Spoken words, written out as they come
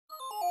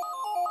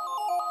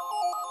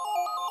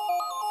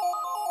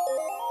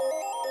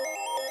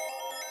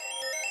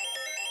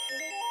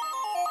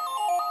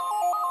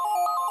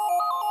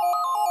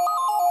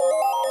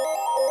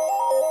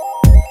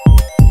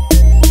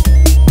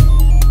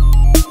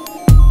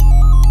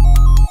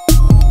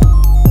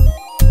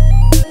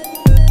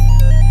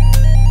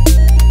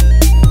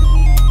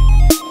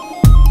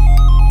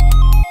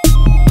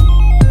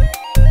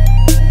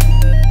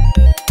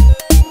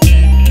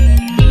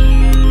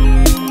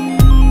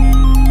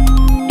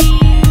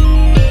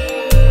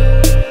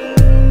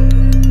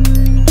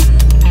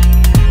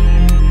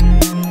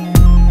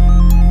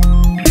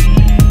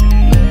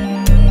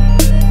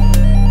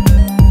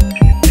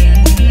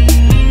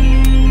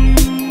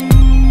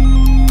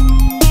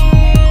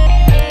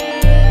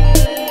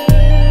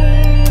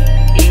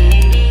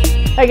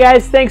Hi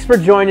guys, thanks for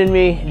joining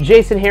me.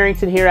 Jason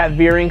Herrington here at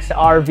Veurinks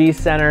RV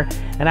Center,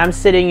 and I'm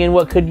sitting in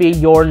what could be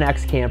your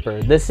next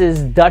camper. This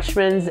is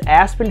Dutchman's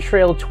Aspen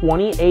Trail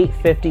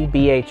 2850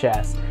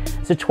 BHS.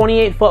 It's a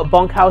 28-foot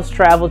bunkhouse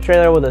travel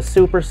trailer with a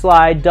super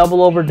slide,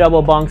 double over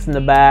double bunks in the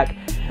back,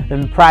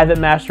 and private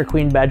master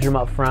queen bedroom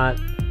up front,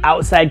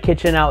 outside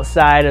kitchen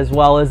outside, as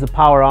well as the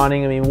power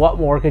awning. I mean, what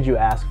more could you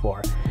ask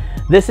for?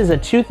 This is a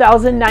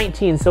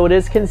 2019, so it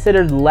is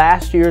considered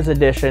last year's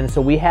edition,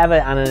 so we have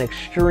it on an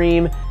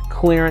extreme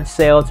clearance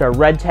sale. It's our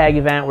red tag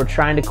event. We're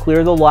trying to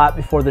clear the lot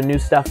before the new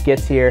stuff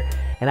gets here,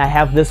 and I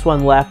have this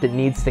one left. It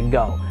needs to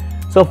go.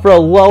 So for a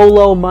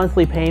low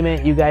monthly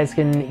payment, you guys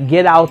can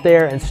get out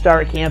there and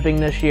start camping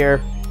this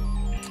year.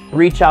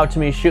 Reach out to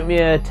me, shoot me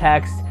a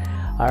text,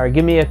 or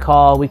give me a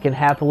call. We can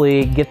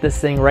happily get this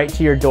thing right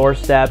to your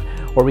doorstep,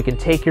 or we can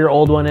take your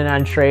old one in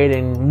on trade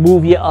and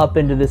move you up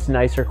into this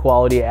nicer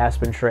quality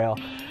Aspen Trail.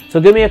 So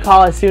give me a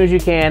call as soon as you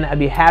can. I'd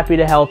be happy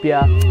to help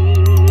you.